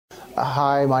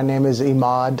Hi, my name is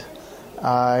Imad.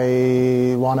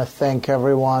 I want to thank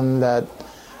everyone that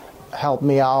helped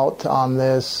me out on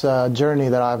this journey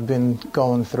that I've been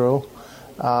going through,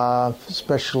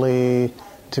 especially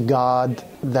to God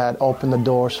that opened the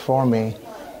doors for me.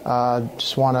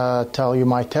 Just want to tell you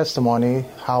my testimony,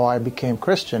 how I became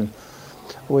Christian,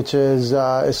 which is,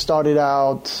 it started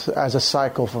out as a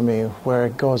cycle for me, where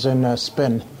it goes in a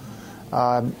spin.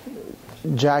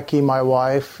 Jackie, my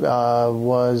wife,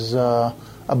 was a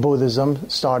Buddhism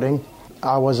starting.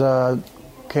 I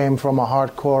came from a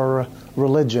hardcore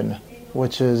religion,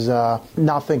 which is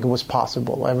nothing was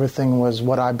possible. Everything was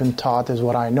what I've been taught is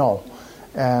what I know.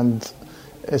 And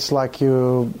it's like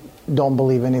you don't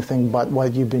believe anything but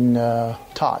what you've been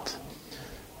taught.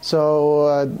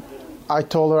 So I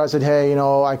told her, I said, hey,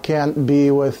 I can't be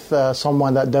with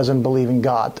someone that doesn't believe in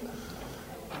God.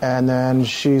 And then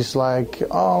she's like,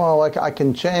 oh, like I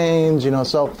can change,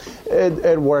 So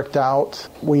it worked out.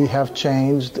 We have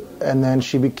changed. And then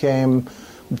she became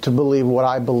to believe what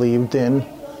I believed in.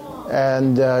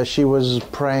 And she was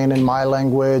praying in my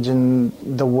language, and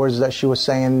the words that she was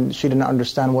saying, she didn't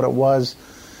understand what it was.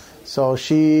 So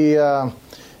she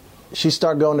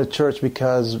started going to church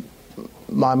because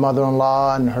my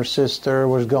mother-in-law and her sister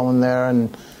was going there,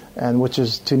 and which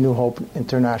is to New Hope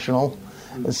International.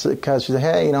 It's because she said,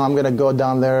 hey, I'm going to go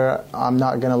down there. I'm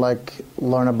not going to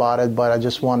learn about it, but I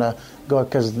just want to go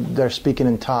because they're speaking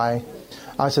in Thai.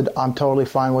 I said, I'm totally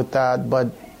fine with that,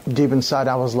 but deep inside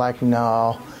I was like,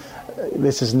 no,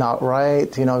 this is not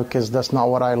right, because that's not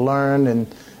what I learned,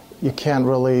 and you can't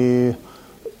really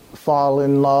fall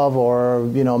in love or,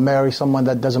 marry someone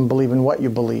that doesn't believe in what you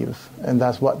believe. And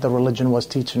that's what the religion was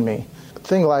teaching me. I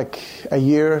think a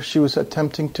year she was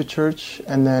attempting to church,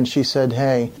 and then she said,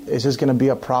 hey, is this going to be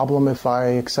a problem if I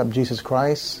accept Jesus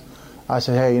Christ? I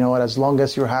said, hey, you know what, as long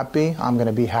as you're happy, I'm going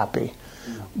to be happy.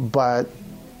 But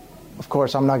of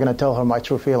course, I'm not going to tell her my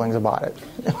true feelings about it.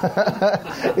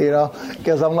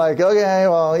 Because I'm like, okay,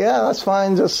 well, yeah, that's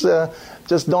fine. Just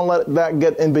don't let that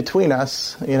get in between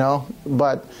us,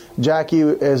 But Jackie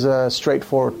is a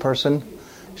straightforward person.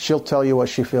 She'll tell you what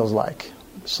she feels like.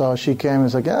 So she came and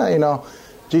was like, yeah,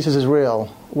 Jesus is real.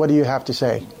 What do you have to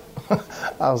say?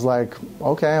 I was like,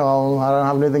 okay, well, I don't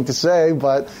have anything to say,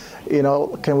 but,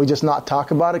 can we just not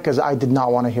talk about it? Because I did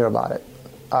not want to hear about it.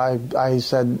 I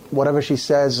said, whatever she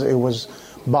says, it was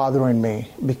bothering me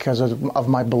because of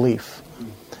my belief.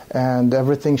 And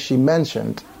everything she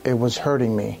mentioned, it was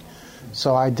hurting me.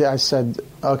 So I said,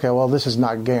 okay, well, this is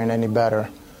not getting any better.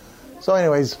 So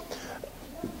anyways,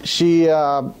 she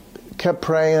kept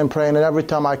praying and praying, and every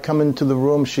time I come into the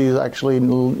room, she's actually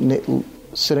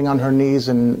sitting on her knees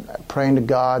and praying to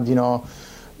God,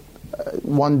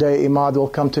 one day Imad will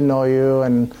come to know you,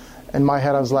 and in my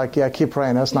head I was like, yeah, keep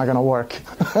praying, that's not going to work.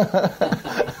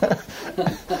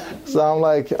 So I'm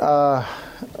like,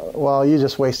 well, you're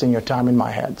just wasting your time in my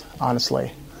head,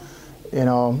 honestly.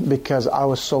 Because I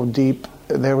was so deep.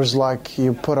 There was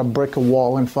you put a brick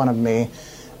wall in front of me,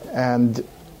 and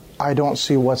I don't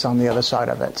see what's on the other side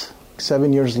of it.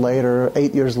 7 years later,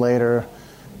 8 years later,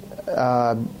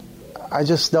 I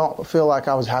just don't feel like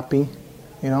I was happy,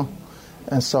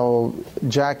 And so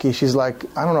Jackie, she's like,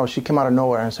 I don't know, she came out of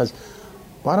nowhere and says,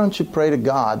 why don't you pray to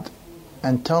God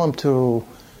and tell him to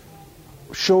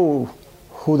show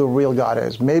who the real God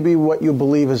is? Maybe what you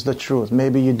believe is the truth.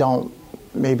 Maybe you don't.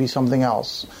 Maybe something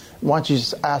else. Why don't you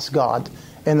just ask God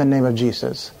in the name of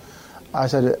Jesus? I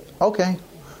said, okay.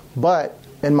 But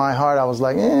in my heart, I was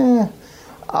like,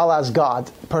 I'll ask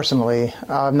God personally.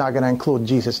 I'm not going to include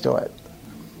Jesus to it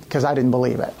because I didn't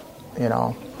believe it,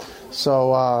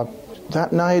 So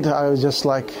that night, I was just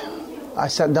I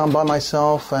sat down by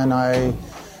myself and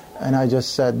I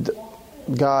just said,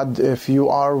 God, if you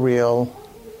are real,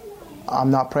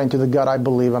 I'm not praying to the God I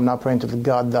believe. I'm not praying to the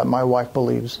God that my wife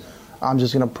believes. I'm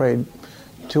just going to pray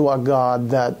to a God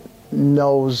that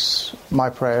knows my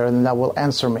prayer and that will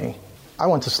answer me. I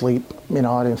went to sleep.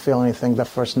 I didn't feel anything the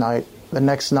first night. The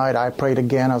next night, I prayed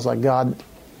again. I was like, God,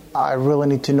 I really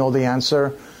need to know the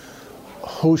answer.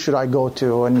 Who should I go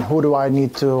to, and who do I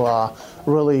need to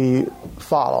really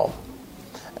follow?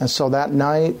 And so that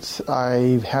night,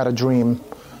 I had a dream.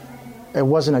 It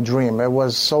wasn't a dream. It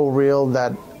was so real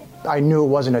that I knew it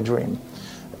wasn't a dream.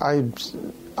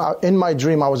 In my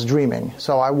dream, I was dreaming.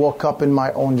 So I woke up in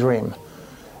my own dream.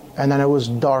 And then it was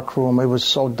dark room. It was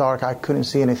so dark, I couldn't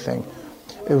see anything.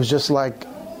 It was just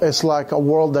it's like a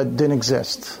world that didn't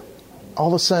exist. All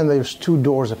of a sudden, there's two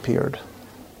doors appeared.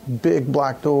 Big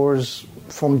black doors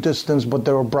from distance, but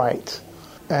they were bright.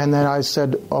 And then I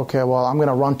said, okay, well, I'm going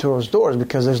to run to those doors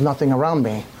because there's nothing around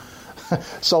me.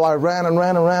 So I ran and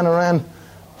ran and ran and ran.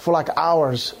 for like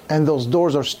hours, and those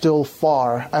doors are still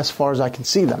far as I can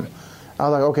see them. I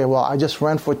was like, okay, well, I just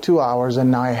ran for 2 hours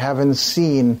and I haven't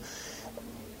seen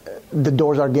the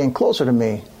doors are getting closer to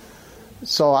me.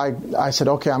 So I said,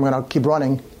 okay, I'm going to keep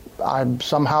running.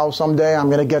 Someday I'm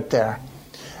going to get there.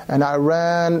 And I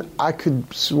ran. I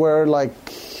could swear like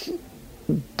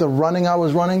the running I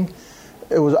was running,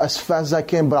 it was as fast as I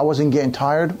can, but I wasn't getting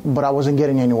tired, but I wasn't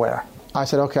getting anywhere. I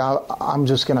said, okay, I'm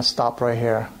just going to stop right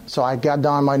here. So I got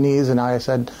down on my knees and I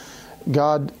said,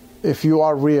 God, if you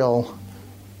are real,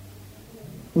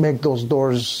 make those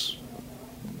doors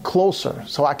closer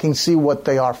so I can see what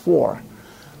they are for.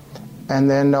 And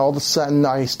then all of a sudden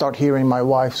I start hearing my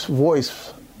wife's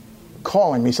voice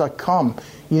calling me. She's like, come,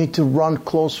 you need to run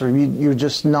closer. You're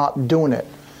just not doing it.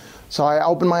 So I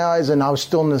opened my eyes and I was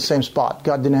still in the same spot.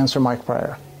 God didn't answer my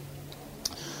prayer.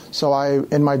 So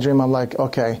in my dream, I'm like,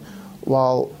 okay,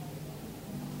 well,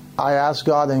 I asked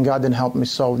God and God didn't help me.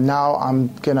 So now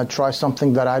I'm going to try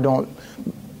something that I don't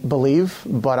believe,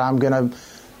 but I'm going to,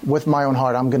 with my own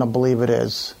heart, I'm going to believe it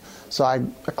is. So I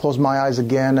closed my eyes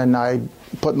again and I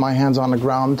put my hands on the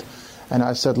ground and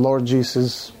I said, Lord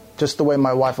Jesus, just the way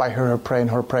my wife, I heard her pray in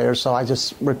her prayer. So I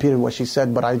just repeated what she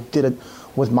said, but I did it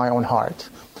with my own heart.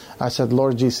 I said,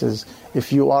 Lord Jesus,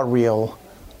 if you are real,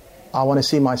 I want to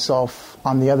see myself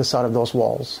on the other side of those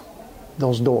walls,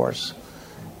 those doors.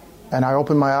 And I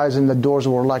opened my eyes and the doors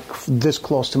were like this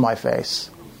close to my face.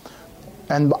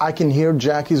 And I can hear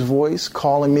Jackie's voice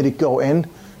calling me to go in.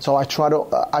 So I try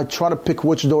to pick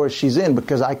which door she's in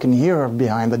because I can hear her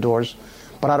behind the doors,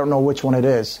 but I don't know which one it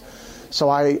is. So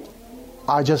I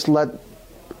just let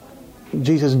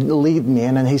Jesus lead me,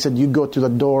 and then he said, you go to the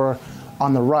door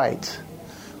on the right.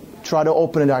 Try to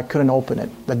open it. I couldn't open it.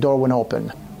 The door wouldn't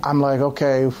open. I'm like,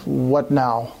 okay, what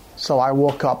now? So I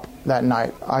woke up that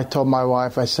night. I told my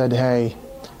wife, I said, hey,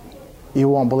 you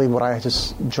won't believe what I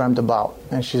just dreamt about.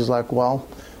 And she's like, well,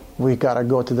 we got to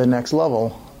go to the next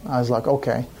level. I was like,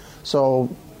 okay. So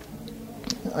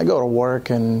I go to work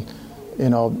and,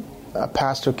 a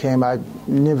pastor came. I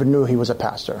never knew he was a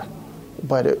pastor.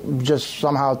 But it just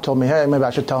somehow told me, hey, maybe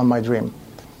I should tell him my dream.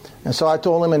 And so I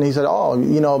told him and he said,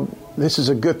 oh, this is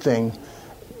a good thing.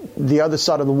 The other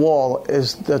side of the wall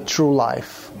is the true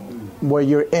life. Where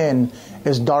you're in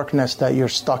is darkness that you're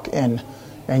stuck in.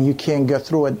 And you can't get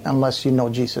through it unless you know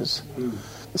Jesus.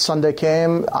 Sunday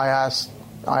came, I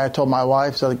told my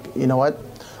wife, so you know what?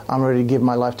 I'm ready to give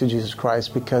my life to Jesus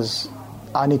Christ because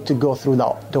I need to go through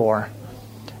that door.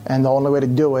 And the only way to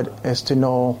do it is to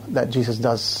know that Jesus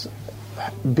does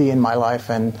be in my life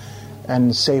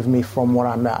and save me from where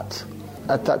I'm at.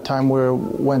 At that time, we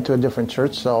went to a different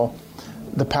church, so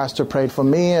the pastor prayed for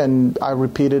me, and I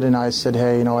repeated, and I said,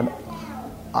 hey, you know what?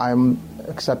 I'm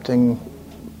accepting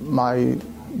my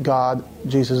God,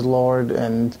 Jesus Lord,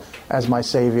 and as my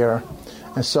Savior.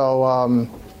 And so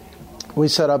we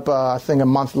set up, I think a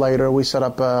month later, we set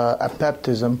up a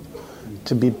baptism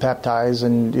to be baptized.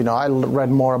 And, I read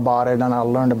more about it and I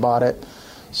learned about it.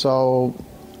 So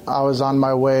I was on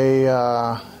my way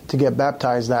to get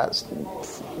baptized that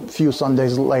few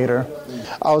Sundays later.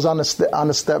 I was on the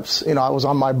steps, I was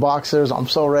on my boxers. I'm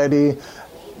so ready,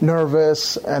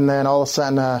 nervous. And then all of a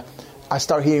sudden, I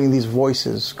start hearing these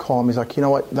voices calling me. It's like, you know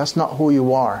what? That's not who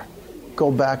you are. Go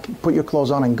back, put your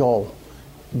clothes on and go.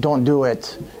 Don't do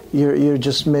it. You're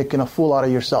just making a fool out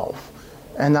of yourself.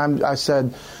 And I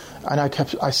said, and I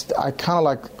kind of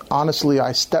like, honestly,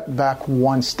 I stepped back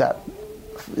one step.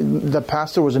 The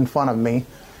pastor was in front of me,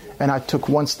 and I took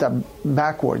one step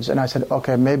backwards. And I said,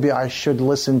 okay, maybe I should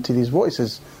listen to these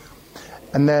voices.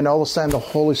 And then all of a sudden, the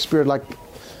Holy Spirit, like,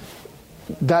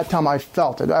 that time I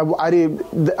felt it.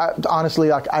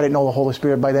 Honestly, I didn't know the Holy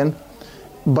Spirit by then,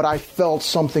 but I felt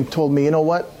something told me, you know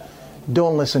what?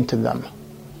 Don't listen to them.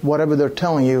 Whatever they're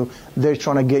telling you, they're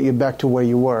trying to get you back to where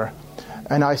you were.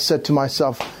 And I said to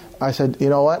myself, you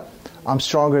know what? I'm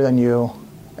stronger than you,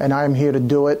 and I'm here to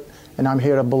do it, and I'm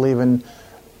here to believe in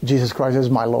Jesus Christ as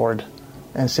my Lord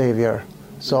and Savior.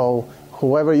 So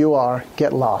whoever you are,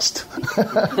 get lost.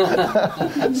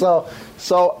 So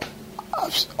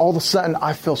all of a sudden,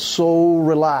 I feel so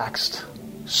relaxed,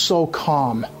 so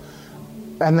calm.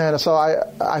 And then so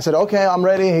I said, okay, I'm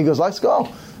ready. He goes, let's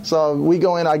go. So we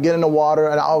go in, I get in the water,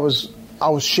 and I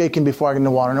was shaking before I get in the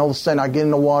water. And all of a sudden, I get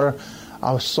in the water,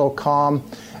 I was so calm.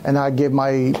 And I gave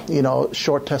my,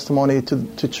 short testimony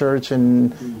to church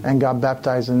and got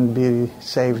baptized and be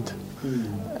saved.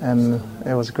 And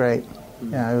it was great.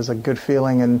 Yeah, it was a good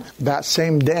feeling. And that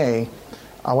same day,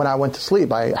 when I went to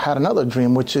sleep, I had another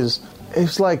dream, it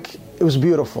was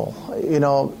beautiful.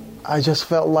 I just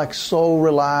felt like so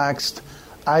relaxed.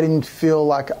 I didn't feel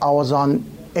like I was on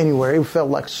anywhere. It felt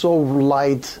like so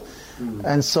light.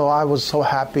 And so I was so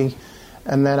happy.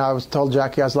 And then I told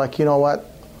Jackie, I was like, you know what?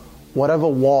 Whatever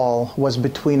wall was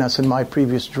between us in my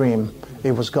previous dream,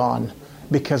 it was gone.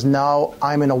 Because now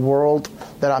I'm in a world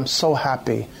that I'm so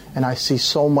happy, and I see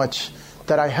so much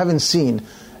that I haven't seen.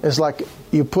 It's like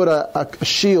you put a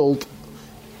shield,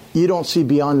 you don't see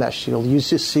beyond that shield. You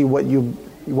just see what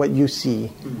you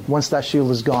see. Once that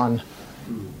shield is gone,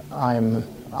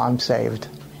 I'm saved.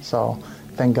 So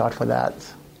thank God for that.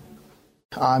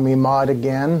 I'm Imad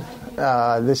again.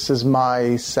 This is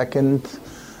my second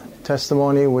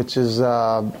testimony, which is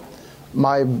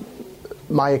my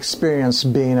experience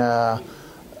being a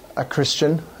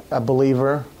Christian, a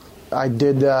believer. I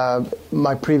did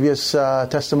my previous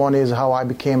testimony is how I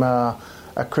became a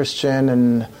Christian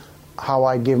and how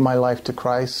I gave my life to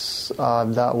Christ.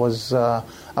 That was a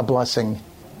blessing.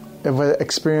 It was an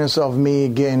experience of me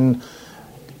getting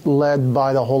led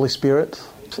by the Holy Spirit.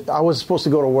 I was supposed to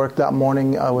go to work that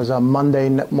morning. It was a Monday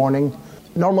morning.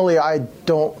 Normally, I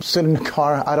don't sit in the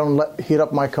car. I don't heat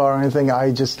up my car or anything.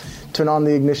 I just turn on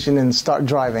the ignition and start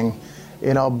driving,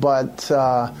 But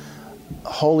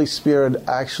Holy Spirit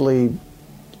actually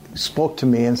spoke to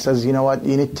me and says, you know what?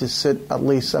 You need to sit at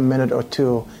least a minute or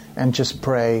two and just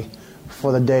pray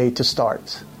for the day to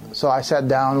start. So I sat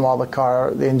down while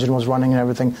the engine was running and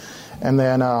everything. And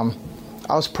then I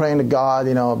was praying to God,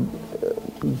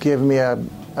 give me a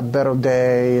better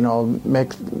day,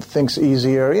 make things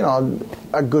easier,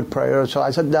 a good prayer. So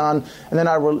I sat down, and then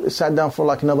I sat down for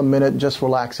like another minute, just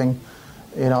relaxing.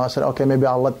 I said, okay, maybe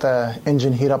I'll let the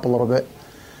engine heat up a little bit.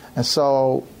 And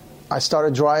so I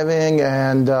started driving,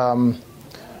 and on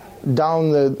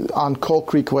Coal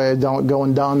Creek Way,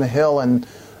 going down the hill, and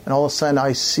all of a sudden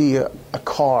I see a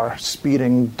car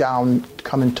speeding down,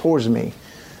 coming towards me.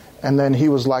 And then he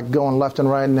was like going left and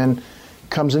right, and then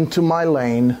comes into my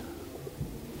lane,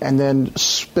 and then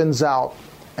spins out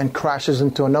and crashes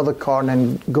into another car and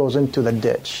then goes into the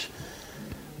ditch.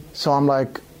 So I'm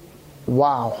like,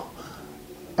 wow.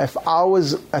 If I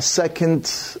was a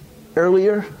second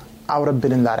earlier, I would have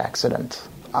been in that accident.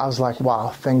 I was like, wow,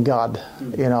 thank God.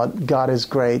 God is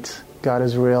great. God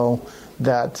is real.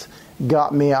 That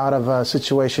got me out of a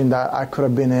situation that I could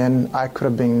have been in. I could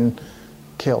have been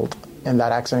killed in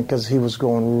that accident because he was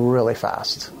going really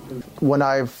fast. When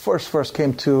I first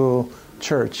came to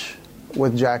church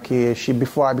with Jackie,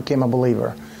 before I became a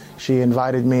believer, she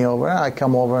invited me over, and I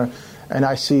come over, and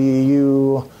I see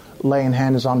you laying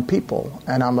hands on people,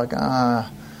 and I'm like,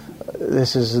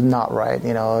 this is not right,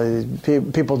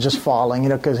 people just falling,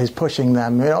 because he's pushing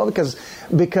them,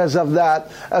 because of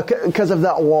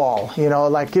that wall,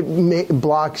 like it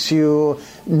blocks you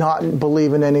not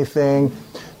believing anything.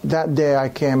 That day I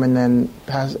came, and then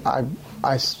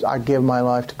I gave my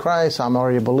life to Christ. I'm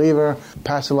already a believer.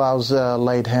 Pastor Laus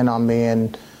laid hand on me,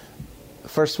 and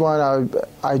first one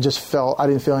I just felt, I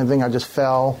didn't feel anything. I just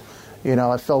fell,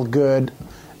 I felt good.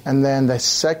 And then the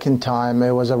second time,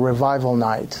 it was a revival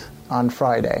night on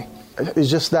Friday.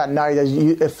 It's just that night,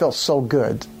 it felt so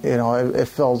good.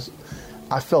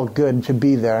 I felt good to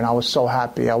be there, and I was so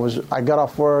happy. I got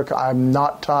off work. I'm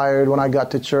not tired when I got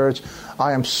to church.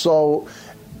 I am so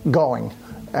going.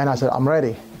 And I said, I'm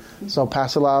ready. So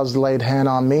Pastor Laus laid hand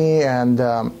on me, and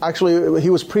actually he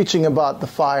was preaching about the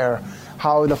fire,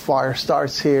 how the fire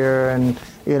starts here, and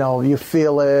you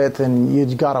feel it, and you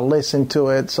got to listen to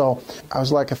it. So I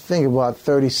was like, I think about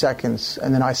 30 seconds,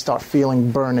 and then I start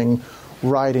feeling burning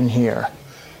right in here.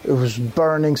 It was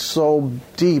burning so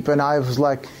deep, and I was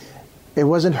like, it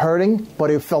wasn't hurting,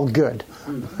 but it felt good.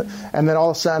 And then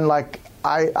all of a sudden, like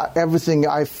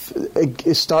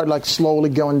it started like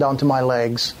slowly going down to my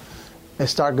legs. It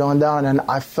started going down, and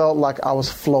I felt like I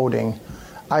was floating.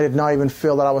 I did not even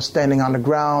feel that I was standing on the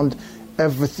ground.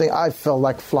 Everything, I felt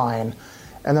like flying.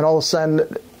 And then all of a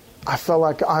sudden, I felt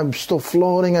like I'm still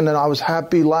floating, and then I was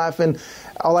happy, laughing.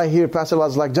 All I hear Pastor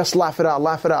was like, just laugh it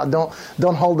out,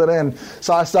 don't hold it in.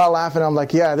 So I started laughing. I'm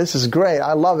like, yeah, this is great.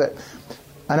 I love it.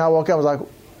 And I woke up, I was like,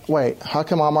 wait, how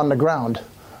come I'm on the ground?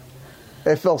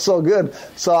 It felt so good.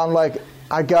 So I'm like,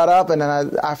 I got up, and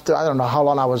then after, I don't know how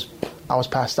long I was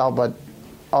passed out, but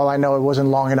all I know, it wasn't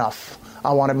long enough.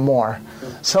 I wanted more.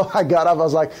 So I got up, I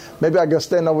was like, maybe I go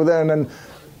stand over there, and then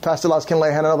Pastor Laus can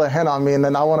lay another hand on me, and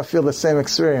then I want to feel the same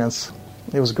experience.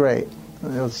 It was great.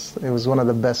 It was one of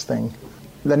the best things.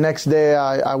 The next day,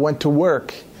 I went to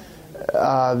work.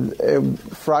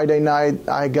 Friday night,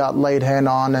 I got laid hand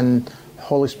on, and the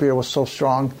Holy Spirit was so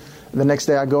strong. The next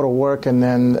day, I go to work, and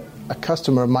then a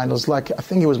customer of mine was like, I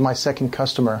think he was my second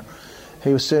customer.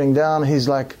 He was sitting down. He's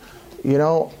like,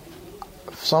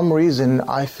 for some reason,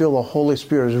 I feel the Holy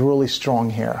Spirit is really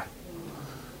strong here.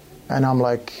 And I'm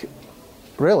like,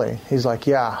 really? He's like,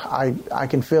 yeah, I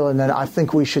can feel it. And then I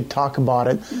think we should talk about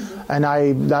it.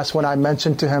 And that's when I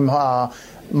mentioned to him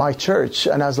my church.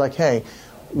 And I was like, hey,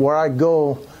 where I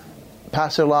go,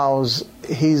 Pastor Lau's,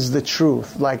 he's the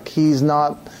truth. Like, he's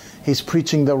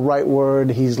preaching the right word.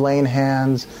 He's laying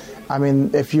hands. I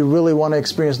mean, if you really want to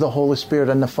experience the Holy Spirit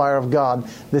and the fire of God,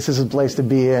 this is a place to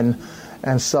be in.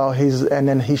 And so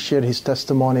then he shared his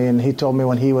testimony, and he told me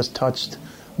when he was touched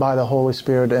by the Holy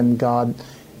Spirit and God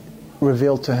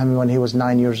revealed to him when he was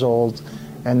 9 years old,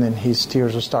 and then his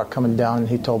tears would start coming down, and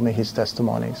he told me his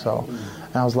testimony. So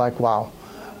and I was like, wow,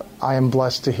 I am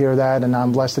blessed to hear that, and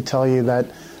I'm blessed to tell you that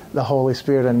the Holy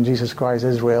Spirit and Jesus Christ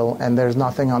is real, and there's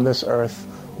nothing on this earth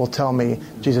will tell me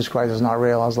Jesus Christ is not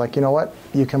real. I was like, you know what?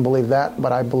 You can believe that,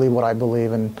 but I believe what I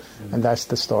believe, and that's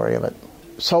the story of it.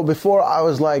 So before I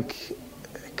was like,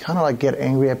 kind of like get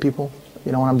angry at people,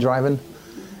 when I'm driving.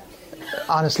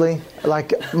 Honestly,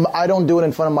 like I don't do it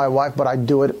in front of my wife, but I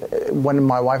do it when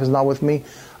my wife is not with me.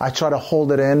 I try to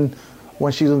hold it in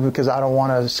when she's with me because I don't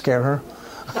want to scare her.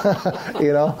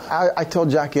 I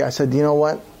told Jackie, I said, you know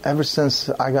what? Ever since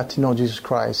I got to know Jesus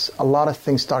Christ, a lot of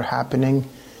things start happening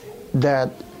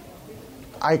that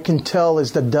I can tell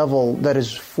is the devil that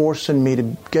is forcing me to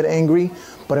get angry.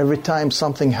 But every time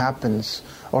something happens,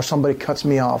 or somebody cuts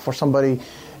me off, or somebody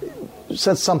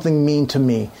says something mean to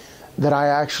me, that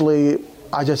I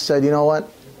just said, you know what?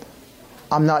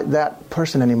 I'm not that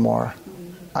person anymore.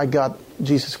 I got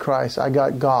Jesus Christ. I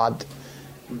got God,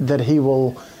 that He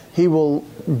will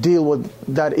deal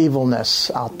with that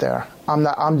evilness out there.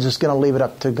 I'm just going to leave it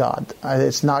up to God.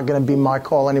 It's not going to be my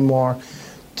call anymore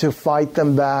to fight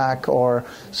them back.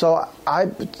 So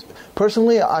I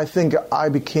personally, I think I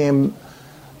became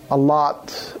a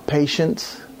lot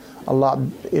patient, a lot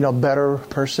better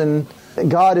person.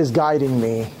 God is guiding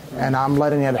me, and I'm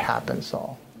letting it happen.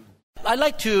 So I'd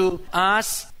like to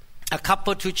ask a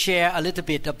couple to share a little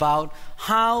bit about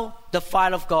how the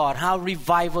fire of God, how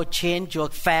revival changed your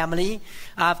family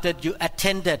after you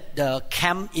attended the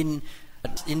camp in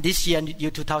this year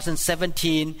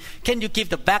 2017. Can you give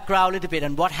the background a little bit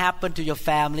and what happened to your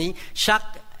family?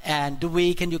 Chuck and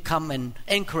Dewey, can you come and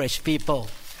encourage people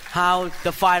how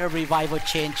the fire of revival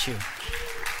changed you?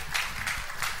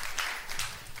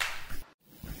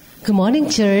 Good morning,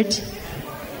 church.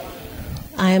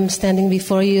 I am standing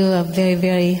before you very,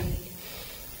 very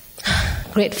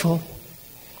grateful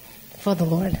for the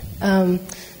Lord.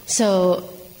 So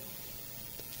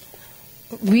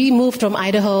we moved from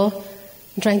Idaho,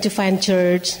 trying to find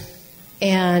church,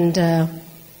 and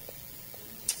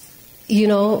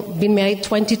been married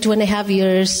 22 and a half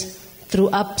years through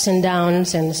ups and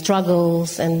downs and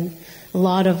struggles and a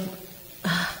lot of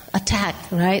attack,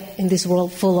 right, in this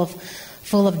world full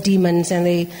of demons, and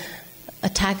they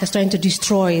attack us, trying to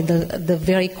destroy the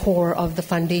very core of the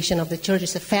foundation of the church.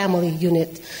 It's a family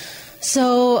unit.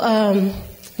 So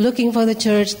looking for the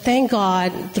church, thank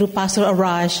God, through Pastor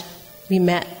Arash, we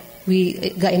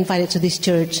got invited to this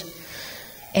church.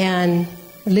 And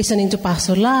listening to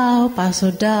Pastor Lau,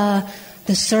 Pastor Da,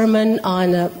 the sermon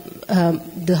on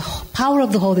the power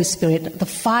of the Holy Spirit, the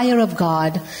fire of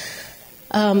God.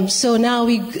 So now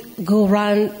we go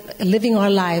around living our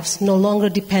lives, no longer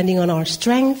depending on our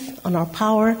strength, on our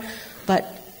power, but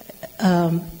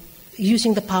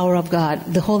using the power of God,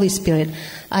 the Holy Spirit.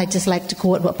 I just like to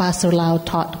quote what Pastor Lau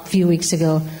taught a few weeks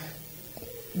ago,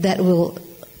 that will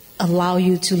allow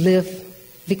you to live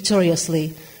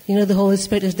victoriously. The Holy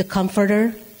Spirit is the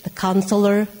comforter, the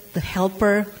counselor, the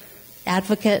helper,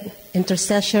 advocate,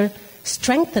 intercessor,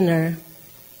 strengthener,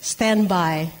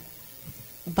 standby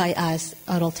by us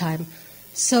at all time.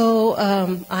 So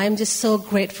I'm just so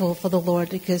grateful for the Lord,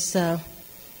 because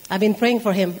I've been praying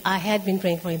for Him. I had been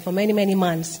praying for Him for many, many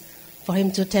months, for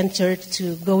Him to attend church,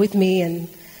 to go with me and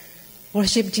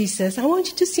worship Jesus. I want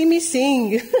you to see me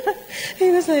sing.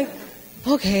 He was like,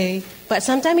 okay. But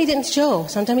sometimes He didn't show.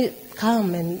 Sometimes He'd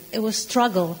come, and it was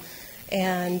struggle.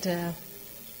 And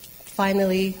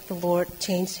finally, the Lord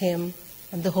changed him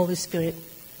and the Holy Spirit.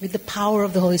 With the power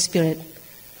of the Holy Spirit,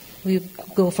 we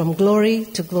go from glory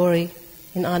to glory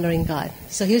in honoring God.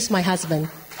 So here's my husband.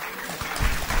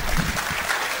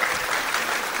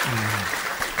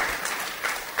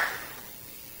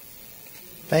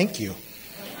 Thank you.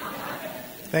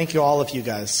 Thank you, all of you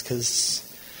guys, because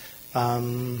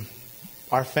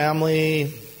our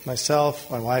family, myself,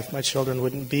 my wife, my children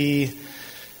wouldn't be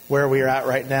where we are at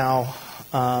right now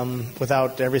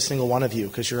without every single one of you,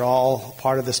 because you're all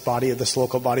part of this body, of this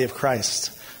local body of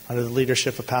Christ, under the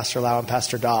leadership of Pastor Lau and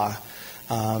Pastor Da.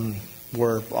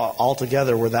 We're all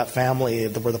together. We're that family.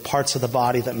 We're the parts of the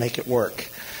body that make it work.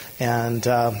 And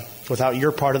without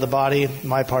your part of the body,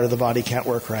 my part of the body can't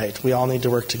work right. We all need to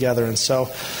work together. And so,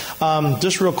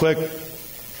 just real quick,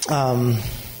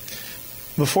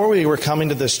 before we were coming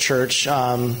to this church,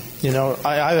 I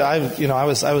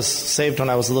was saved when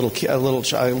I was a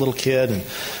little kid,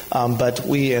 and but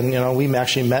we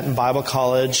actually met in Bible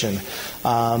college, and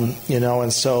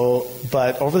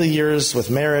but over the years with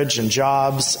marriage and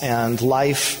jobs and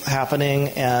life happening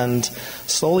and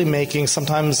slowly making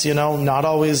sometimes not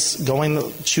always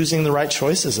choosing the right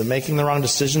choices and making the wrong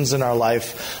decisions in our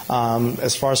life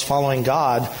as far as following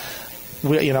God.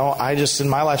 I just in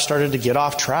my life started to get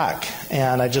off track,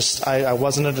 and I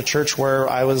wasn't at a church where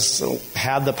I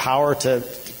had the power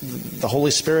the Holy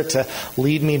Spirit to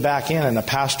lead me back in, and a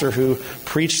pastor who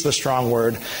preached the strong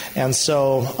word. And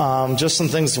so just some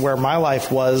things where my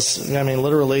life was,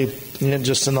 literally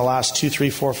just in the last 2, 3,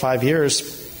 4, 5 years,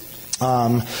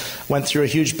 went through a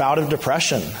huge bout of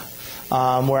depression.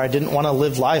 Where I didn't want to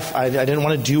live life. I didn't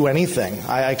want to do anything.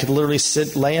 I could literally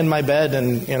lay in my bed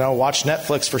and, watch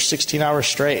Netflix for 16 hours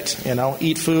straight,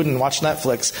 eat food and watch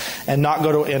Netflix and not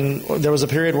go to, and there was a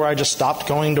period where I just stopped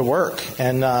going to work.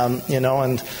 And,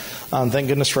 thank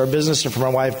goodness for our business and for my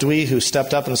wife, Dwee, who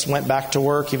stepped up and went back to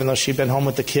work, even though she'd been home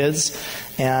with the kids.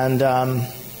 And I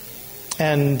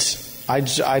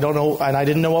don't know, and I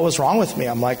didn't know what was wrong with me.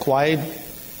 I'm like, why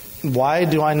am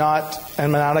I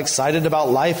not excited about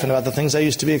life and about the things I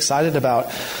used to be excited about?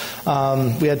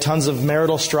 We had tons of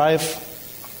marital strife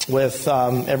with,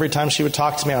 every time she would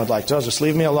talk to me, I would like, just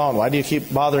leave me alone. Why do you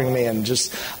keep bothering me? And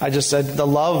I just said, the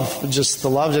love had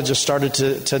just started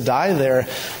to die there.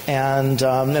 And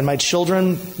my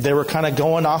children, they were kind of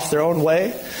going off their own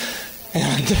way.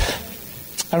 And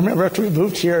I remember after we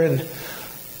moved here and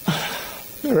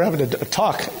we were having a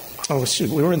talk. Oh, shoot,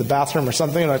 we were in the bathroom or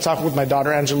something, and I talked with my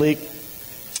daughter, Angelique,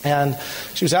 and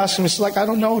she was asking me, she's like, I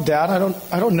don't know, Dad, I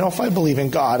don't know if I believe in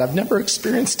God. I've never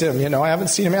experienced Him, I haven't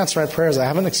seen Him answer my prayers. I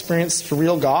haven't experienced the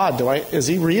real God. Is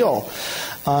He real?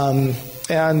 And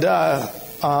I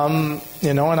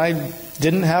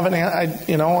didn't have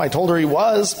I told her He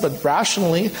was, but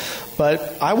rationally,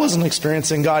 but I wasn't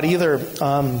experiencing God either.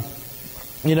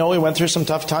 We went through some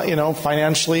tough time,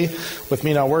 financially with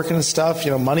me not working and stuff.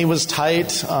 Money was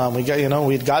tight.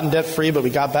 We'd gotten debt free, but we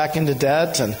got back into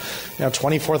debt, and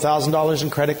 $24,000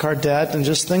 in credit card debt, and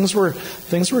just things were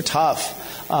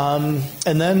tough. And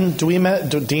then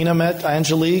Dina met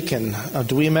Angelique, and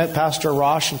Dwee met Pastor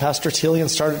Rosh and Pastor Tilly, and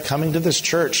started coming to this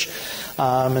church.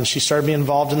 And she started being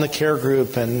involved in the care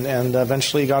group, and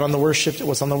eventually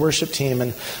was on the worship team,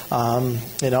 and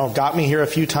got me here a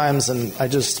few times, and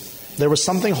there was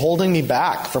something holding me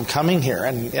back from coming here,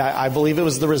 and I believe it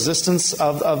was the resistance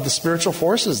of the spiritual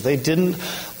forces. Satan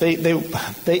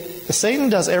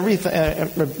does everything.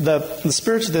 The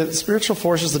spiritual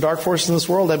forces, the dark forces in this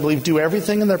world, I believe, do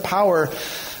everything in their power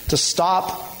to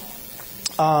stop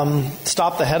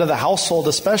the head of the household,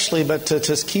 especially, but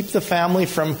to keep the family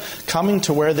from coming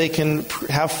to where they can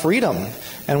have freedom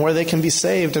and where they can be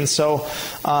saved. And so,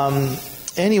 I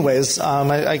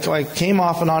came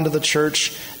off and onto the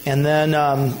church, and then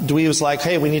Dwee was like,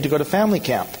 hey, we need to go to family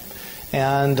camp.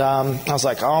 And I was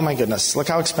like, oh my goodness, look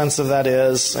how expensive that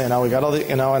is. We got all the,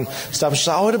 and stuff. She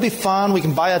said, oh, it'll be fun. We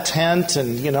can buy a tent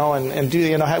and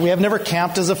do, we have never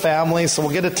camped as a family, so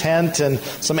we'll get a tent and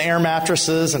some air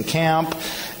mattresses and camp.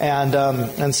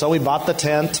 And so we bought the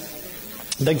tent.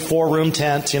 Big 4-room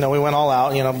tent, we went all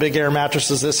out, big air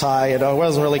mattresses this high, it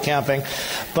wasn't really camping.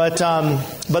 But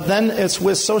then it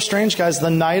was so strange, guys,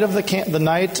 the night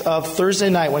of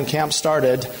Thursday night when camp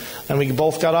started, and we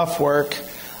both got off work,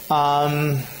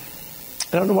 I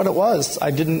don't know what it was.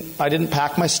 I didn't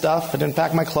pack my stuff, I didn't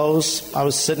pack my clothes. I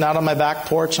was sitting out on my back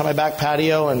porch, on my back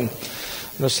patio, and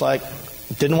just like,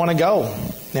 didn't want to go.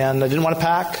 And I didn't want to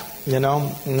pack. And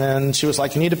then she was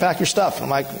like, you need to pack your stuff. And I'm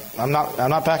like, I'm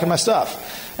not packing my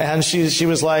stuff. And she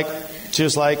was like,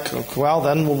 well,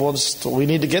 then we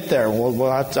need to get there.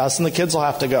 Us and the kids will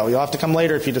have to go. You'll have to come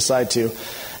later if you decide to.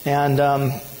 And,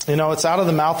 it's out of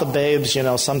the mouth of babes,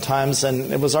 sometimes.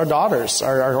 And it was our daughters,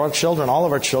 our children, all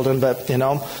of our children. But,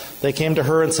 they came to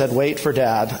her and said, wait for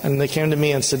Dad. And they came to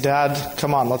me and said, Dad,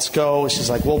 come on, let's go. She's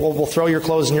like, we'll throw your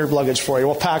clothes in your luggage for you.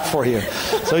 We'll pack for you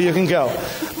so you can go.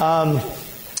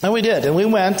 And we did. And we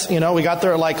went, we got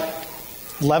there at like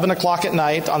 11 o'clock at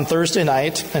night on Thursday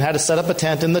night and had to set up a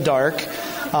tent in the dark,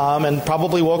 and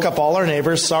probably woke up all our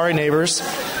neighbors. Sorry, neighbors.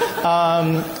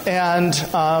 But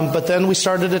then we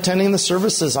started attending the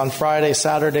services on Friday,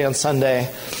 Saturday, and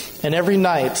Sunday. And every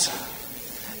night,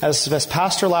 as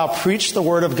Pastor Lau preached the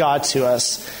Word of God to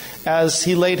us, as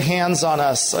he laid hands on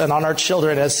us and on our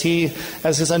children, as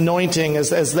his anointing,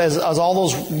 as all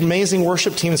those amazing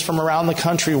worship teams from around the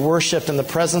country worshiped and the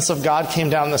presence of God came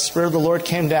down, the Spirit of the Lord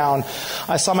came down,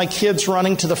 I saw my kids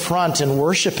running to the front and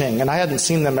worshiping, and I hadn't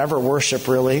seen them ever worship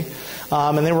really,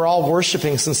 and they were all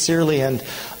worshiping sincerely, and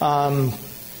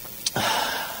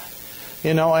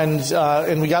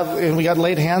and we got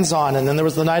laid hands on, and then there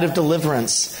was the night of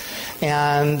deliverance,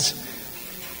 and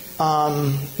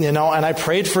and I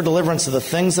prayed for deliverance of the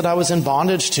things that I was in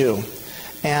bondage to,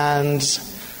 and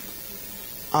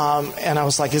I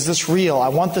was like, is this real? I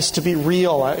want this to be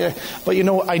real. But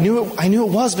I knew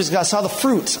it was because I saw the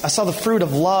fruit. I saw the fruit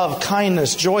of love,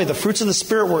 kindness, joy. The fruits of the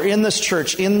Spirit were in this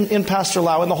church, in Pastor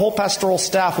Lau, and the whole pastoral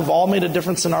staff have all made a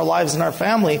difference in our lives and our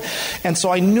family. And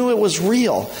so I knew it was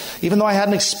real. Even though I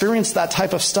hadn't experienced that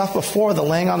type of stuff before, the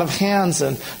laying on of hands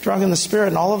and drunk in the Spirit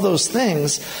and all of those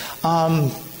things,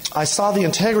 I saw the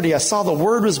integrity. I saw the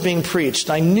word was being preached.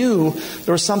 I knew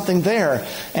there was something there.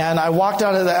 And I walked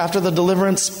out of after the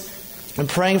deliverance and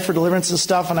praying for deliverance and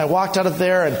stuff. And I walked out of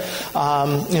there and,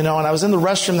 and I was in the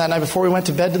restroom that night before we went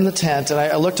to bed in the tent. And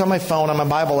I looked on my phone, on my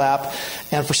Bible app.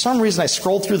 And for some reason, I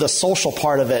scrolled through the social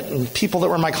part of it. And people that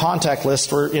were in my contact list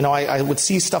were, I would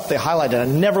see stuff they highlighted. I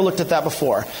never looked at that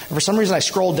before. And for some reason, I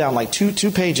scrolled down like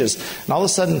two pages. And all of a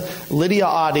sudden, Lydia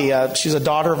Adi, she's a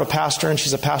daughter of a pastor, and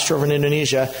she's a pastor over in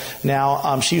Indonesia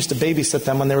now. She used to babysit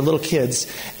them when they were little kids.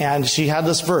 And she had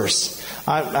this verse.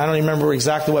 I don't even remember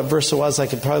exactly what verse it was. I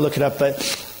could probably look it up.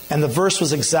 And the verse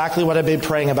was exactly what I've been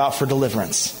praying about for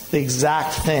deliverance. The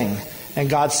exact thing. And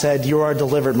God said, you are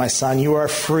delivered, my son. You are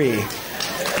free.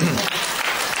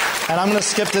 And I'm going to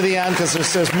skip to the end because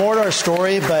there's more to our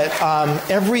story. But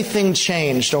everything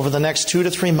changed over the next 2 to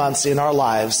 3 months in our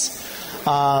lives.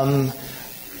 Our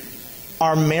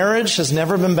marriage has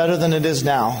never been better than it is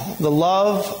now. The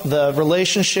love, the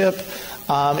relationship,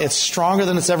 it's stronger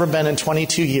than it's ever been in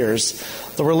 22 years.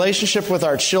 The relationship with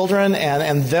our children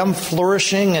and them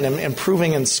flourishing and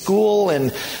improving in school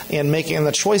and making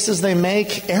the choices they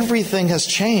make, everything has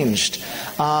changed.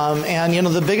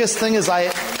 The biggest thing is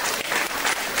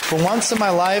for once in my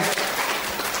life,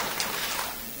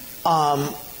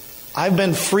 I've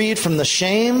been freed from the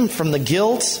shame, from the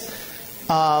guilt,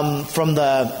 from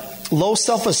the low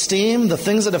self-esteem, the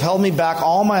things that have held me back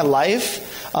all my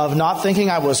life, of not thinking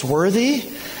I was worthy.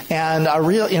 And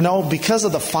because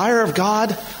of the fire of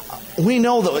God, we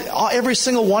know that every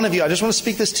single one of you, I just want to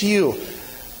speak this to you.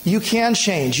 You can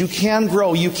change. You can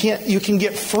grow. You can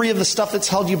get free of the stuff that's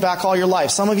held you back all your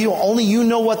life. Some of you, only you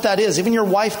know what that is. Even your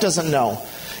wife doesn't know.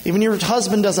 Even your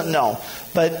husband doesn't know.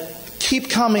 But keep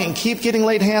coming. Keep getting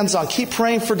laid hands on. Keep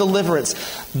praying for deliverance.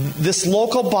 This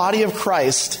local body of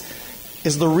Christ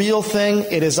is the real thing.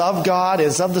 It is of God, it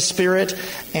is of the Spirit,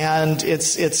 and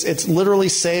it's literally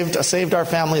saved our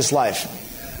family's life.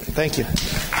 Thank you.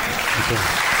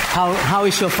 How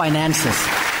is your finances?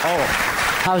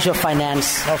 How's your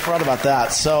finance? I forgot about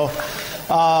that. So,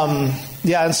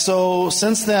 and so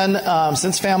since then,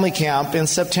 since family camp in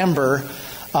September,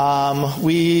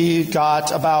 we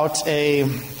got about a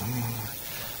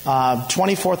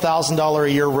 $24,000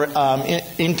 a year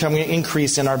income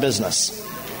increase in our business.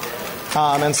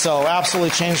 And so absolutely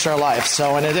changed our life.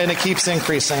 So, and it keeps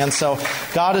increasing. And so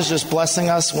God is just blessing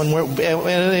us when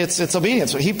it's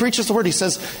obedience. He preaches the word. He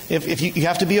says, if you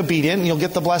have to be obedient and you'll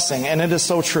get the blessing. And it is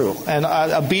so true. And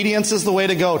obedience is the way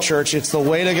to go, church. It's the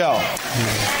way to go.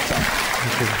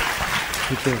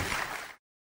 Thank you.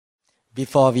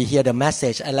 Before we hear the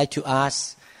message, I'd like to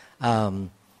ask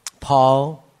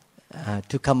Paul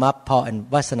to come up, Paul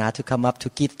and Vasana to come up to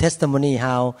give testimony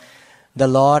how the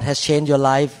Lord has changed your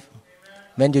life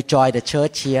when you join the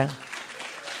church here.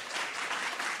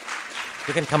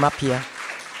 You can come up here.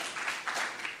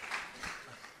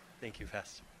 Thank you,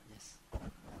 Pastor. Yes.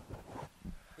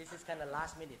 This is kind of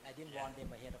last minute. I didn't want them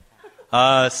ahead of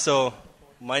time. So,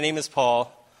 my name is Paul.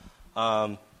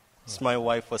 This is my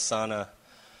wife, Wasana.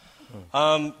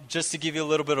 Just to give you a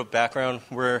little bit of background,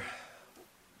 we're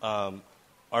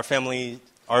our families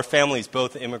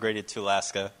both immigrated to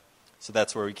Alaska, so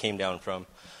that's where we came down from.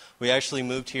 We actually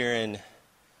moved here in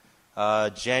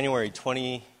January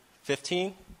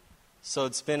 2015, so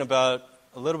it's been about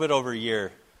a little bit over a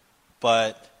year.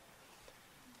 But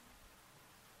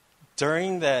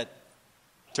during that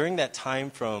time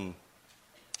from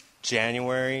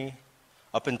January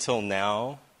up until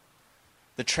now,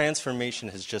 the transformation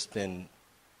has just been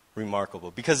remarkable.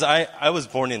 Because I was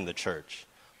born in the church.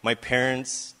 My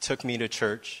parents took me to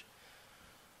church.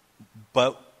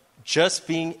 But just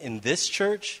being in this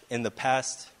church in the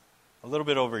past a little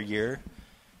bit over a year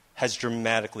has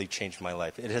dramatically changed my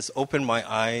life. It has opened my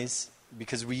eyes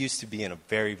because we used to be in a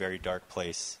very, very dark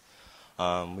place.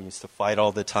 We used to fight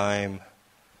all the time,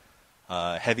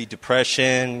 heavy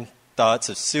depression, thoughts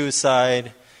of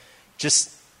suicide,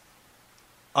 just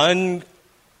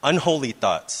unholy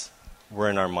thoughts were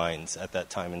in our minds at that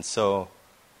time. And so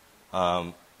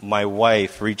my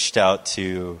wife reached out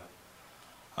to,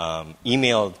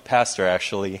 emailed pastor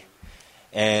actually,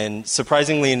 and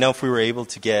surprisingly enough, we were able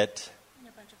to get,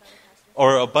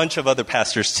 a bunch of other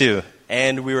pastors too,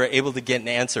 and we were able to get an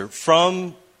answer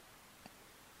from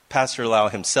Pastor Lau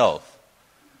himself.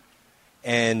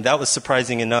 And that was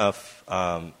surprising enough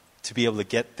to be able to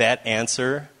get that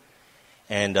answer.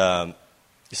 And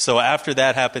so after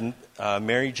that happened,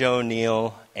 Mary Jo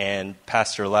O'Neill and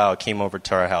Pastor Lau came over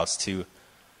to our house to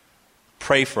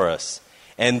pray for us.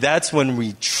 And that's when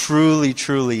we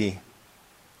truly,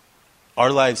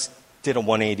 our lives did a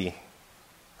 180.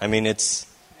 I mean, it's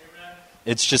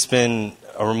just been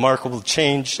a remarkable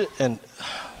change. And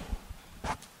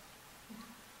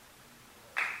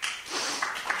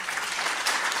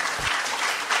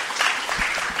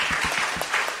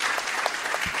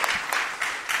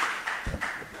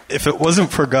if it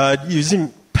wasn't for God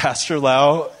using Pastor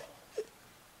Lau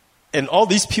and all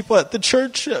these people at the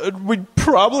church, we'd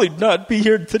probably not be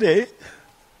here today.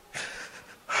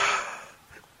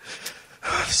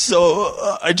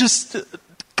 So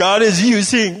God is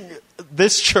using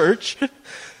this church,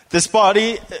 this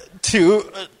body,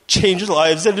 to change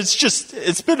lives, and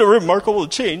it's been a remarkable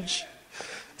change.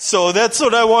 So that's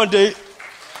what I wanted to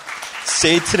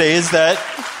say today, is that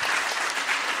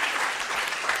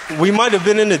we might have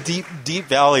been in a deep, deep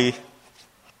valley,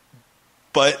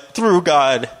 but through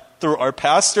God, through our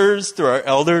pastors, through our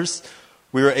elders,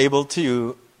 we were able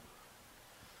to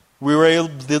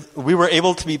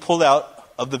be pulled out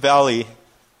of the valley,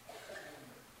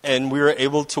 and we were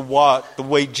able to walk the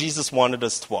way Jesus wanted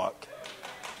us to walk,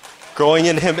 growing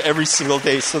in Him every single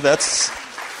day. So that's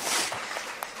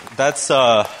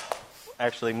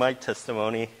actually my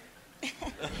testimony.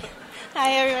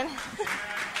 Hi, everyone.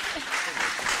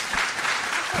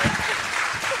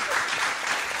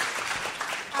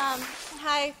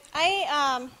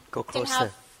 Hi. Go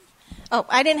closer.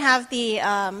 I didn't have the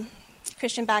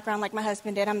Christian background like my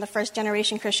husband did. I'm the first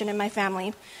generation Christian in my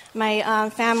family. My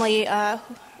family,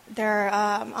 they're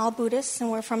all Buddhists,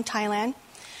 and we're from Thailand.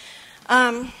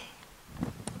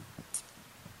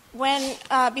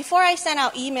 Before I sent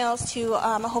out emails to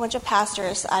a whole bunch of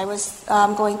pastors, I was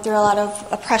going through a lot of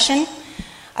oppression.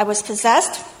 I was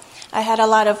possessed. I had a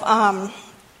lot of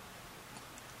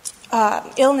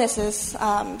illnesses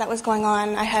that was going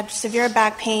on. I had severe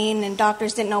back pain, and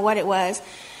doctors didn't know what it was,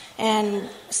 and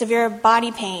severe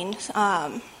body pain.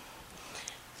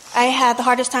 I had the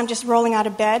hardest time just rolling out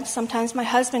of bed. Sometimes my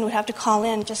husband would have to call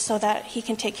in just so that he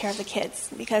can take care of the kids,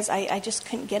 because I just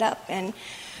couldn't get up. And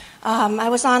I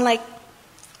was on like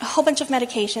a whole bunch of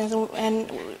medications, and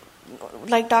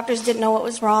like doctors didn't know what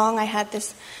was wrong. I had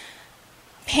this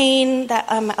pain that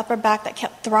my upper back that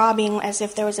kept throbbing as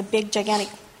if there was a big gigantic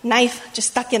knife just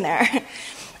stuck in there.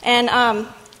 And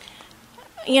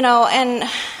and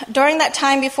during that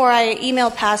time before I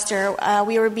emailed Pastor,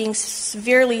 we were being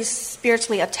severely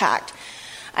spiritually attacked.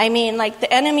 I mean, like,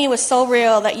 the enemy was so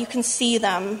real that you can see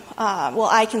them.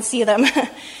 I can see them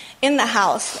in the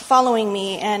house following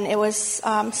me, and it was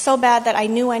so bad that I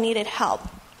knew I needed help.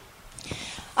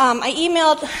 I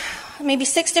emailed maybe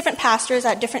 6 different pastors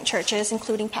at different churches,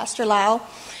 including Pastor Lau,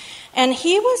 and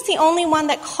he was the only one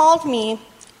that called me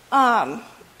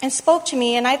and spoke to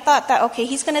me, and I thought that, okay,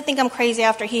 he's going to think I'm crazy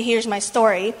after he hears my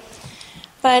story.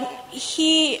 But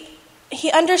he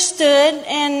understood,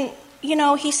 and,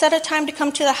 he set a time to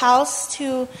come to the house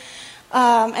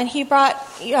and he brought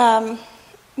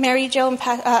Mary Jo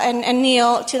and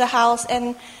Neil to the house,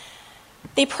 and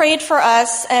they prayed for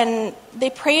us, and they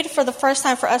prayed for the first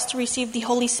time for us to receive the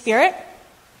Holy Spirit.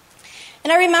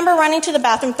 And I remember running to the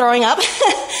bathroom, throwing up,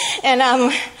 and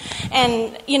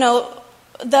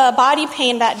the body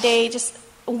pain that day just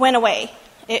went away.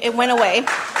 It went away. And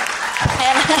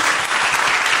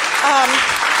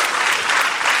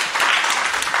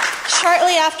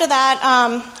shortly after that,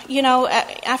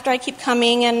 after I keep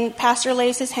coming and Pastor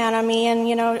lays his hand on me,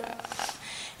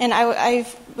 and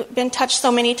I've been touched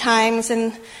so many times,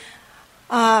 and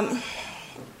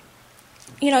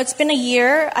it's been a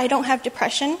year. I don't have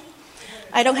depression.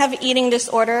 I don't have eating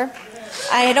disorder.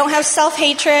 I don't have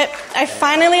self-hatred. I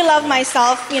finally love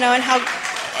myself, and how,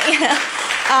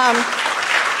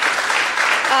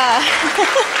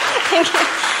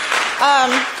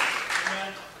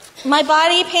 my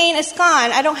body pain is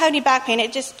gone. I don't have any back pain.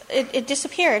 It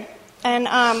disappeared. And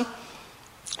I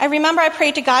remember I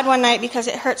prayed to God one night because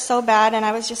it hurt so bad, and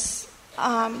I was just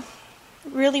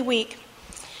really weak.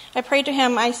 I prayed to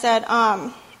him. I said,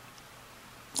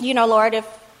 Lord, if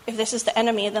this is the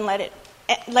enemy, then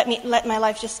let my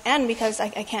life just end, because I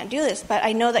can't do this. But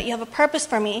I know that you have a purpose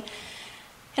for me.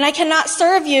 And I cannot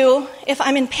serve you if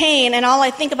I'm in pain, and all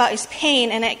I think about is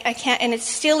pain, and I can't, and it's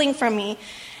stealing from me.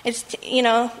 It's,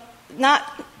 not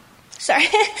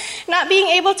being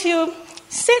able to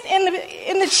sit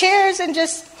in the chairs and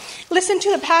just listen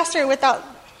to the pastor without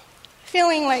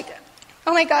feeling like,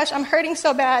 oh my gosh, I'm hurting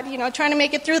so bad, trying to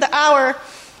make it through the hour.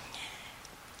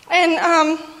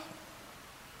 And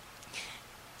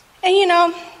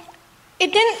it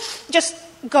didn't just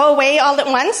go away all at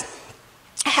once.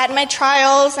 I had my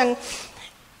trials and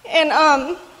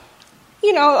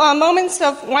moments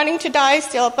of wanting to die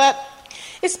still, but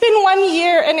it's been 1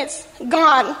 year and it's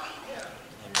gone.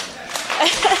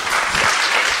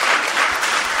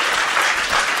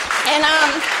 And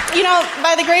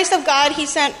by the grace of God, he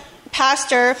sent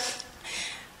pastor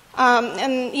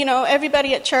and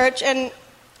everybody at church, and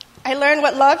I learned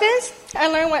what love is. I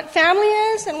learned what family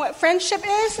is and what friendship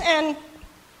is, and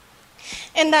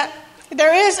that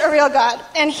there is a real God,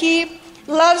 and he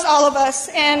loves all of us.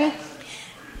 And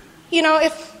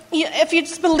if you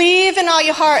just believe in all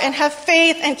your heart and have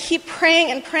faith and keep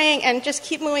praying and just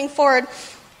keep moving forward,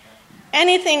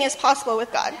 anything is possible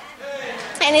with God.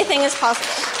 Anything is possible.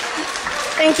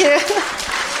 Thank you.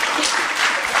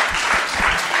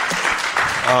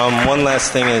 One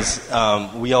last thing is,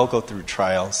 we all go through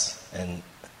trials, and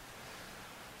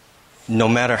no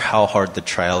matter how hard the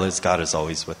trial is, God is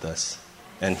always with us.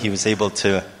 And he was able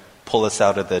to pull us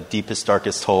out of the deepest,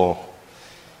 darkest hole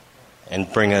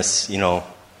and bring us,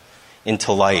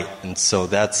 into light. And so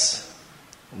that's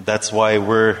why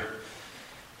we're,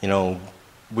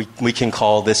 we can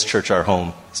call this church our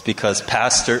home. It's because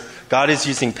God is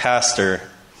using pastor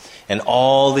and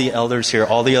all the elders here,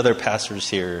 all the other pastors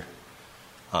here,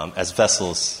 as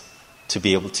vessels to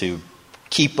be able to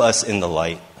keep us in the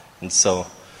light. And so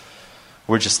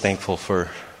we're just thankful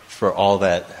for all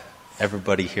that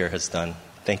everybody here has done.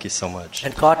 Thank you so much.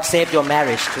 And God saved your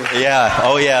marriage too. Yeah.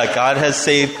 Oh yeah. God has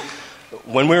saved.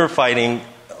 When we were fighting,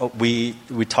 we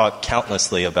talked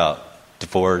countlessly about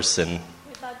divorce, and we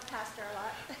loved the pastor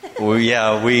a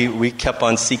lot. we kept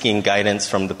on seeking guidance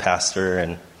from the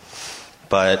pastor,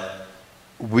 but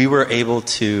we were able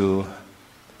to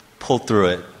pull through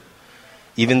it.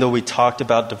 Even though we talked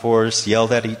about divorce,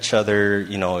 yelled at each other,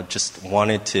 just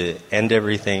wanted to end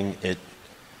everything,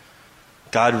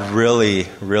 God really,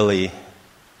 really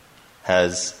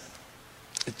has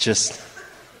just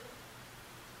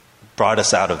brought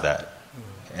us out of that.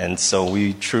 And so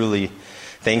we truly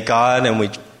thank God, and we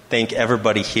thank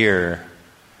everybody here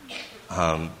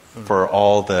for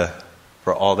all that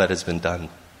has been done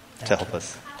to help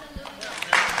us.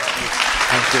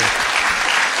 Thank you.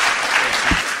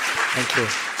 Thank you.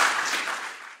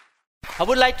 I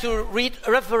would like to read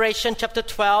Revelation chapter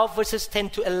 12, verses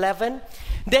 10 to 11.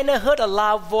 Then I heard a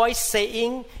loud voice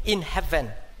saying in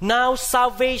heaven, "Now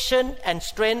salvation and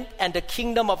strength and the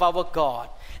kingdom of our God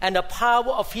and the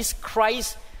power of his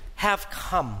Christ have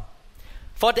come.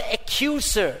 For the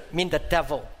accuser," mean the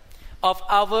devil, "of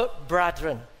our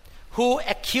brethren, who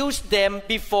accused them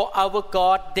before our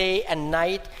God day and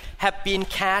night, have been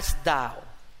cast down."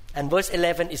 And verse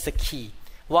 11 is the key.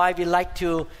 Why we like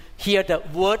to hear the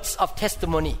words of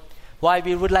testimony. Why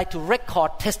we would like to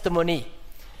record testimony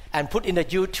and put in the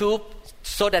YouTube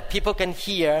so that people can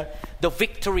hear the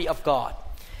victory of God.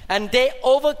 And they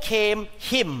overcame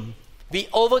him. We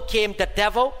overcame the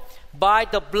devil by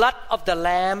the blood of the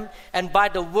Lamb and by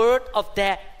the word of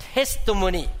their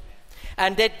testimony.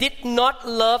 And they did not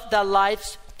love their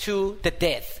lives to the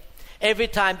death. Every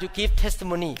time you give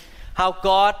testimony, how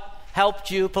God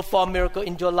helped you perform miracle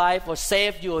in your life, or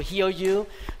saved you, or healed you,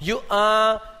 you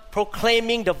are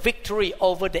proclaiming the victory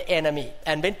over the enemy.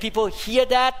 And when people hear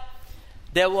that,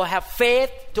 they will have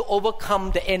faith to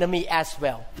overcome the enemy as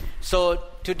well. So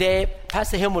today,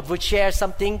 Pastor Helmut will share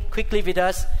something quickly with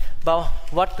us about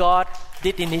what God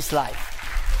did in his life.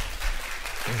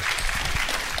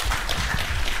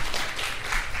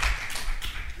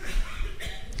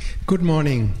 Good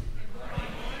morning.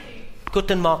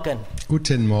 Guten Morgen.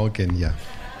 Guten Morgen, ja.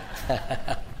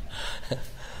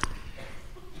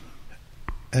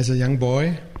 As a young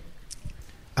boy,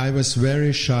 I was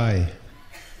very shy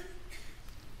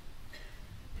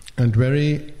and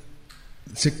very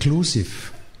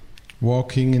seclusive,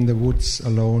 walking in the woods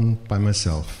alone by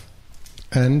myself.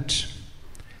 And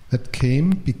that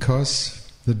came because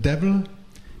the devil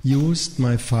used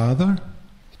my father.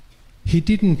 He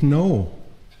didn't know.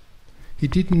 He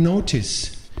didn't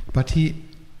notice. But he,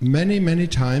 many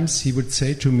times, he would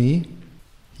say to me,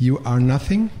 you are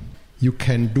nothing, you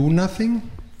can do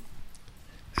nothing,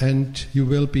 and you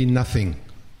will be nothing.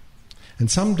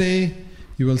 And someday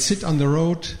you will sit on the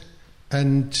road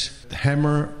and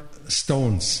hammer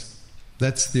stones.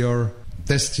 That's your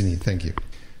destiny. Thank you.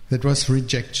 That was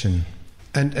rejection.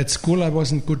 And at school I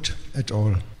wasn't good at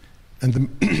all. And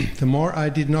the more I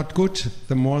did not good,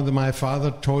 the more my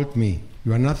father told me,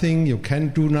 you are nothing, you can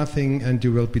do nothing, and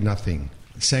you will be nothing.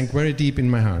 It sank very deep in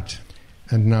my heart.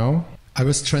 And now I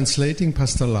was translating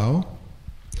Pastor Lau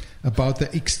about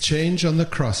the exchange on the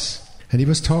cross. And he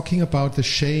was talking about the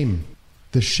shame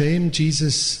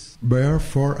Jesus bore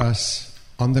for us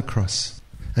on the cross.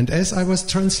 And as I was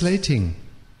translating,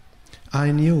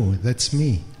 I knew that's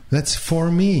me. That's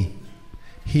for me.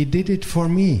 He did it for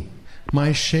me.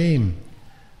 My shame,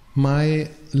 my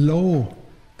low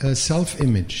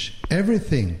self-image,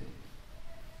 everything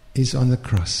is on the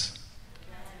cross.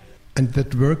 And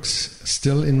that works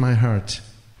still in my heart.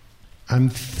 I'm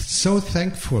so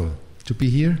thankful to be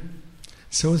here,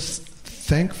 so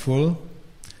thankful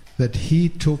that He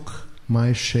took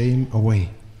my shame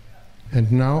away.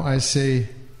 And now I say,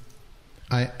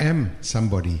 I am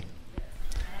somebody,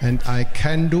 and I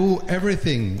can do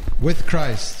everything with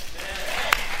Christ.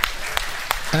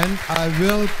 And I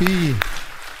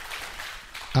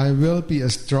will be a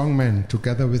strong man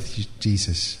together with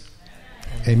Jesus.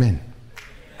 Amen.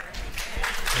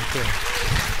 Thank you.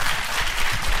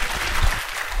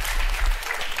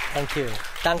 Thank you.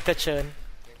 Danke schön.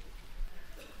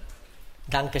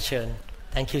 Danke schön.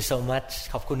 Thank you so much.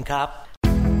 ขอบคุณครับ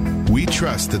We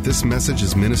trust that this message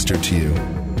is ministered to you.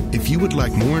 If you would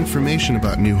like more information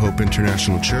about New Hope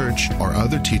International Church or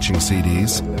other teaching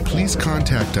CDs, please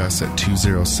contact us at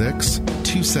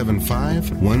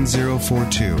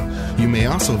 206-275-1042. You may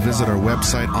also visit our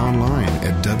website online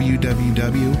at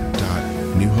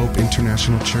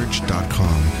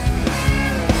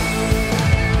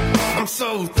www.newhopeinternationalchurch.com. I'm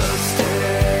so